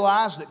going to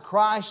realize that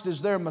Christ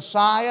is their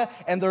Messiah,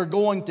 and they're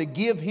going to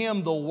give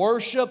Him the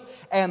worship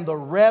and the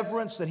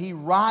reverence that He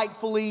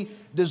rightfully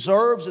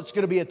deserves. It's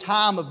going to be a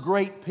time of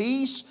great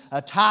peace,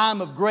 a time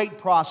of great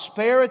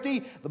prosperity.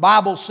 The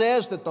Bible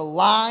says that the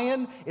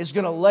lion is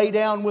going to lay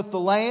down with the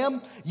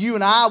lamb. You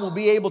and I will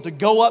be able to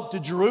go up to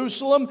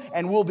Jerusalem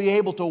and we'll be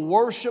able to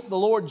worship the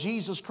Lord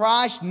Jesus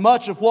Christ.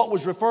 Much of what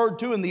was referred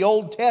to in the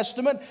Old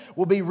Testament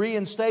will be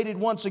reinstated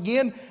once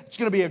again. It's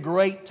going to be a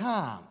great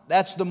time.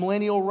 That's the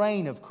millennial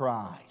reign of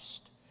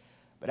Christ.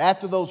 But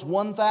after those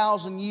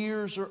 1,000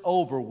 years are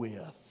over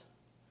with,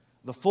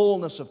 the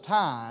fullness of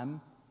time,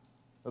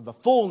 or the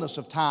fullness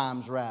of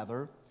times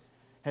rather,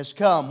 has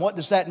come. What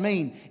does that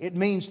mean? It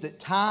means that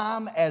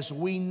time as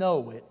we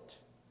know it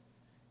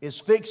is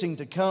fixing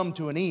to come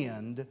to an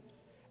end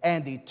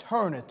and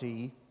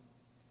eternity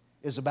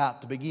is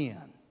about to begin.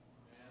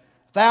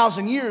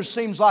 1,000 years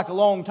seems like a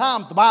long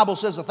time. The Bible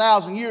says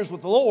 1,000 years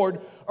with the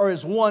Lord are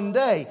as one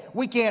day.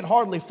 We can't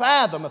hardly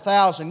fathom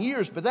 1,000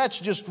 years, but that's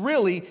just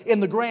really, in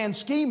the grand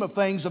scheme of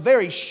things, a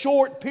very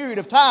short period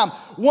of time.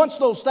 Once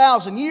those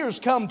 1,000 years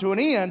come to an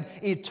end,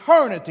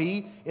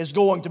 eternity is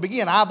going to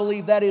begin. I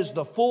believe that is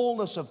the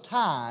fullness of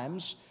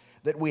times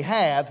that we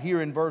have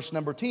here in verse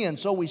number 10.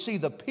 So we see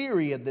the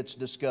period that's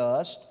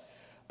discussed,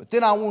 but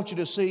then I want you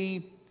to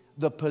see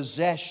the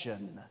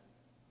possession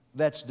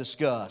that's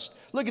discussed.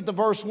 Look at the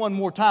verse one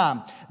more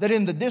time. That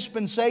in the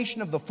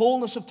dispensation of the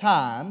fullness of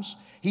times,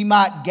 He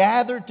might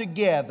gather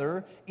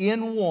together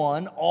in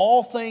one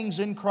all things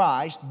in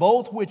Christ,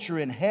 both which are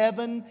in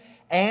heaven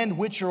and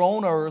which are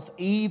on earth,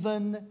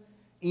 even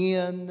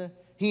in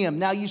Him.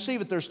 Now you see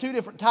that there's two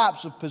different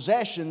types of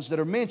possessions that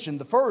are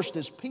mentioned. The first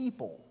is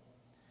people.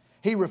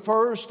 He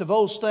refers to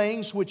those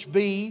things which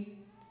be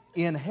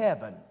in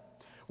heaven.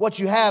 What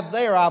you have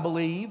there, I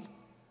believe,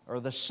 are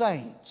the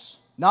saints.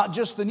 Not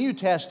just the New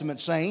Testament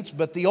saints,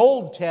 but the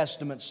Old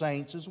Testament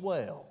saints as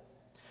well.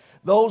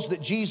 Those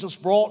that Jesus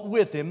brought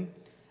with Him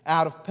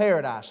out of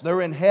paradise.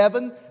 They're in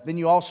heaven. Then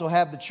you also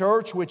have the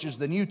church, which is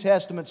the New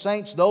Testament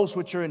saints, those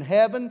which are in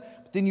heaven.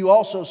 But then you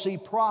also see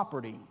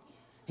property.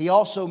 He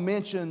also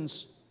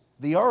mentions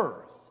the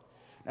earth.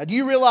 Now, do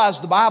you realize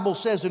the Bible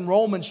says in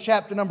Romans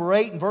chapter number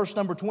 8 and verse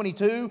number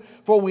 22,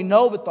 "For we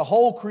know that the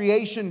whole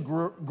creation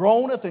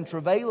groaneth and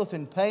travaileth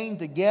in pain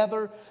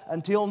together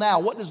until now."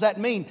 What does that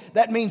mean?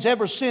 That means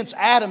ever since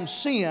Adam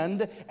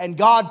sinned and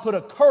God put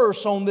a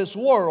curse on this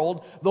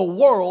world, the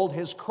world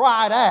has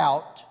cried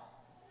out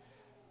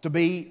to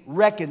be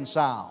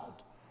reconciled.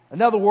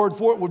 Another word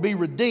for it would be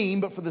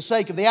redeemed, but for the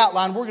sake of the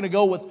outline, we're going to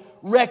go with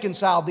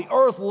reconciled. The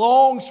earth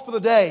longs for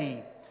the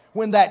day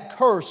when that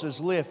curse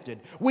is lifted.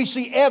 We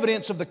see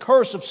evidence of the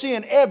curse of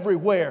sin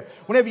everywhere.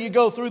 Whenever you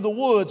go through the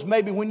woods,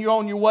 maybe when you're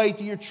on your way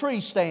to your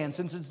tree stand,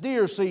 since it's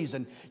deer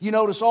season, you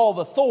notice all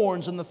the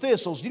thorns and the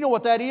thistles. Do you know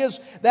what that is?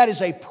 That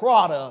is a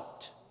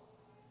product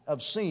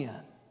of sin.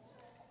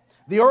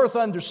 The earth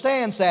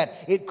understands that.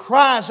 It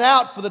cries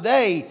out for the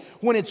day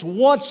when it's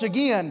once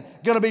again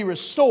going to be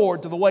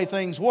restored to the way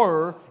things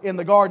were in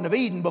the Garden of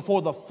Eden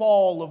before the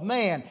fall of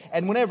man.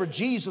 And whenever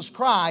Jesus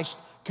Christ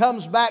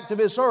comes back to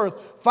this earth,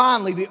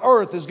 finally the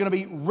earth is going to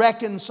be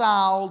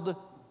reconciled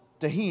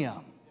to Him.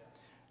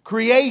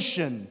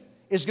 Creation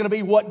is going to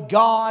be what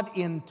God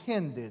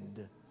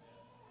intended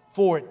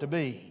for it to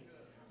be.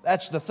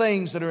 That's the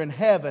things that are in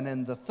heaven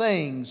and the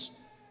things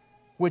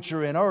which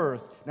are in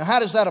earth. Now, how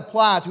does that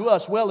apply to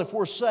us? Well, if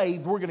we're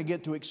saved, we're going to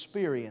get to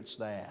experience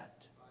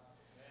that.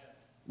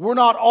 We're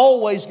not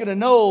always going to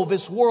know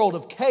this world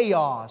of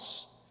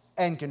chaos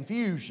and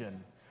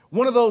confusion.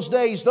 One of those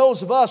days,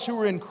 those of us who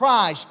are in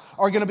Christ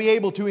are going to be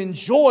able to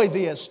enjoy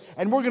this,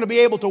 and we're going to be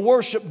able to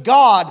worship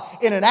God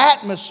in an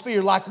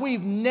atmosphere like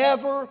we've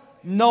never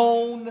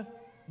known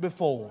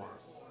before.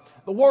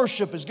 The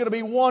worship is going to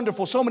be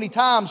wonderful. So many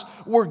times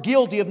we're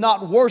guilty of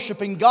not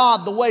worshiping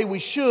God the way we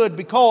should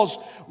because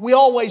we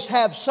always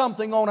have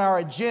something on our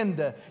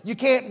agenda. You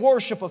can't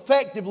worship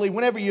effectively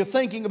whenever you're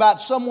thinking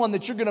about someone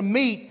that you're going to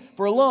meet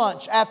for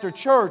lunch after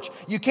church.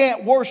 You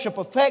can't worship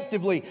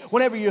effectively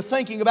whenever you're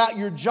thinking about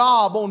your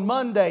job on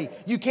Monday.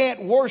 You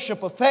can't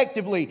worship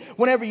effectively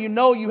whenever you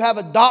know you have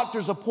a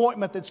doctor's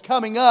appointment that's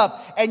coming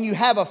up and you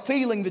have a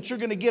feeling that you're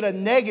going to get a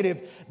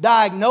negative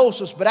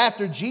diagnosis. But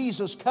after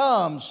Jesus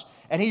comes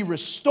and He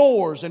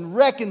restores and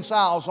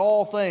reconciles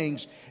all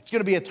things, it's going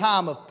to be a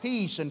time of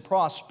peace and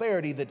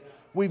prosperity that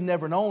we've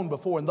never known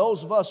before. And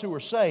those of us who are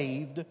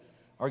saved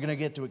are going to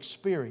get to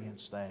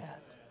experience that.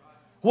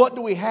 What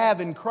do we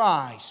have in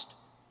Christ?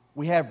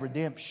 We have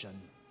redemption.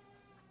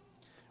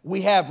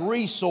 We have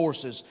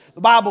resources.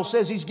 The Bible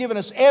says He's given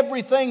us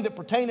everything that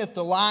pertaineth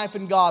to life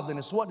and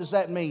godliness. What does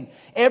that mean?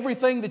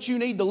 Everything that you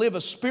need to live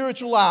a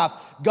spiritual life,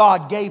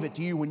 God gave it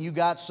to you when you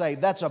got saved.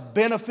 That's a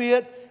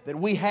benefit that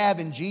we have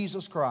in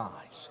Jesus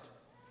Christ.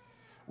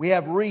 We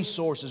have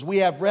resources. We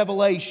have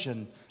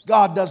revelation.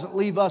 God doesn't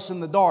leave us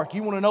in the dark.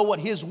 You want to know what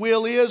His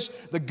will is?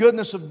 The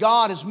goodness of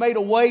God has made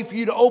a way for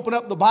you to open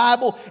up the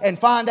Bible and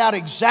find out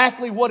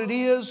exactly what it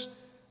is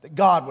that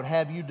God would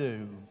have you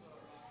do.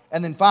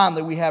 And then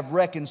finally, we have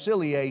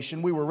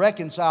reconciliation. We were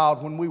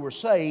reconciled when we were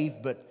saved,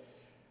 but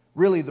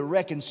really the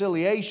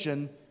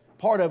reconciliation,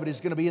 part of it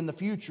is going to be in the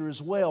future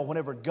as well,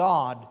 whenever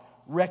God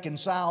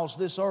reconciles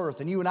this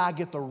earth, and you and I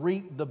get to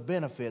reap the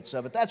benefits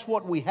of it. That's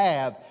what we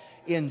have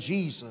in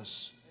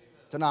Jesus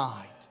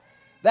tonight.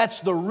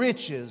 That's the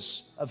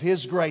riches of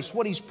His grace,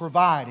 what He's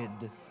provided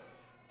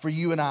for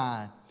you and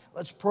I.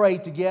 Let's pray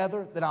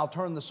together, then I'll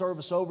turn the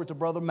service over to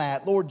Brother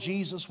Matt. Lord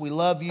Jesus, we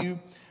love You.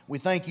 We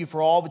thank You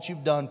for all that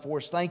You've done for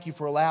us. Thank You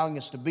for allowing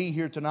us to be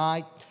here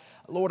tonight.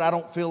 Lord, I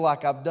don't feel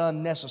like I've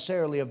done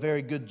necessarily a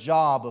very good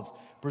job of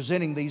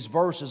presenting these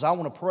verses. I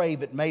want to pray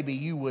that maybe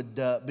You would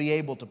be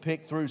able to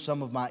pick through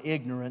some of my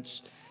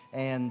ignorance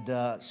and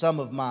some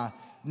of my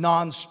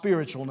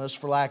non-spiritualness,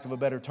 for lack of a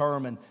better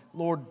term. And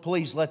Lord,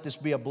 please let this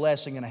be a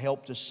blessing and a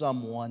help to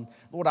someone.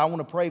 Lord, I want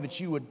to pray that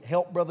You would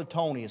help Brother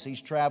Toney as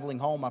he's traveling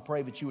home. I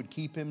pray that You would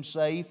keep him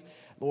safe.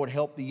 Lord,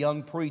 help the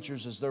young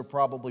preachers as they're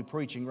probably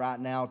preaching right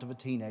now to the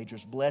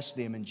teenagers. Bless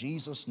them in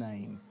Jesus'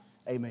 name.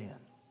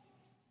 Amen.